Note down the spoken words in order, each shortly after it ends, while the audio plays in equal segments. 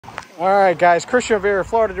All right, guys, Christian over here,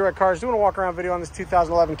 Florida Direct Cars, doing a walk around video on this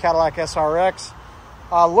 2011 Cadillac SRX.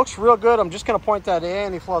 Looks real good. I'm just going to point out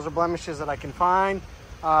any flaws or blemishes that I can find.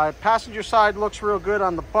 Passenger side looks real good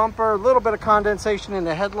on the bumper. A little bit of condensation in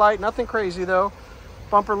the headlight. Nothing crazy though.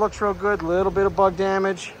 Bumper looks real good. Little bit of bug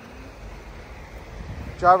damage.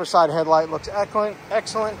 Driver's side headlight looks excellent,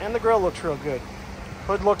 and the grille looks real good.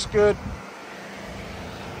 Hood looks good.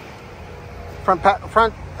 Front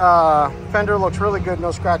fender looks really good.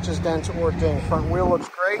 No scratches, dents, or dings. Front wheel looks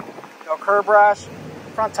great. No curb rash.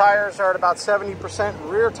 Front tires are at about 70%.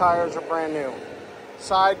 Rear tires are brand new.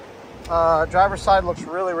 Driver's side looks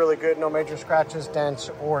really good. No major scratches, dents,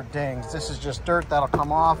 or dings. This is just dirt that'll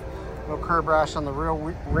come off. No curb rash on the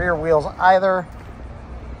rear wheels either.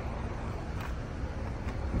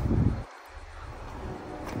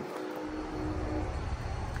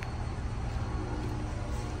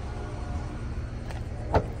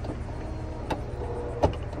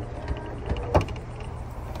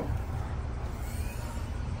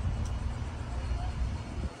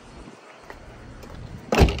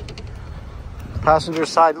 Passenger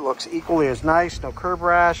side looks equally as nice. No curb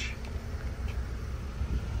rash.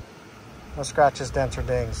 No scratches, dents, or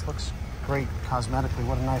dings. Looks great cosmetically.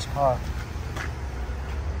 What a nice car.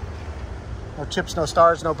 No chips, no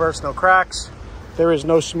stars, no bursts, no cracks. There is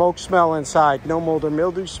no smoke smell inside. No mold or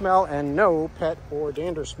mildew smell, and no pet or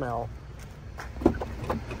dander smell.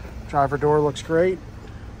 Driver door looks great.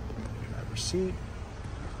 Driver seat.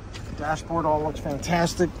 Dashboard all looks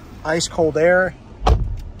fantastic. Ice cold air.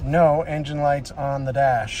 No engine lights on the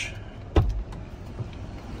dash.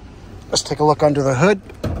 Let's take a look under the hood,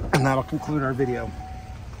 and that'll conclude our video.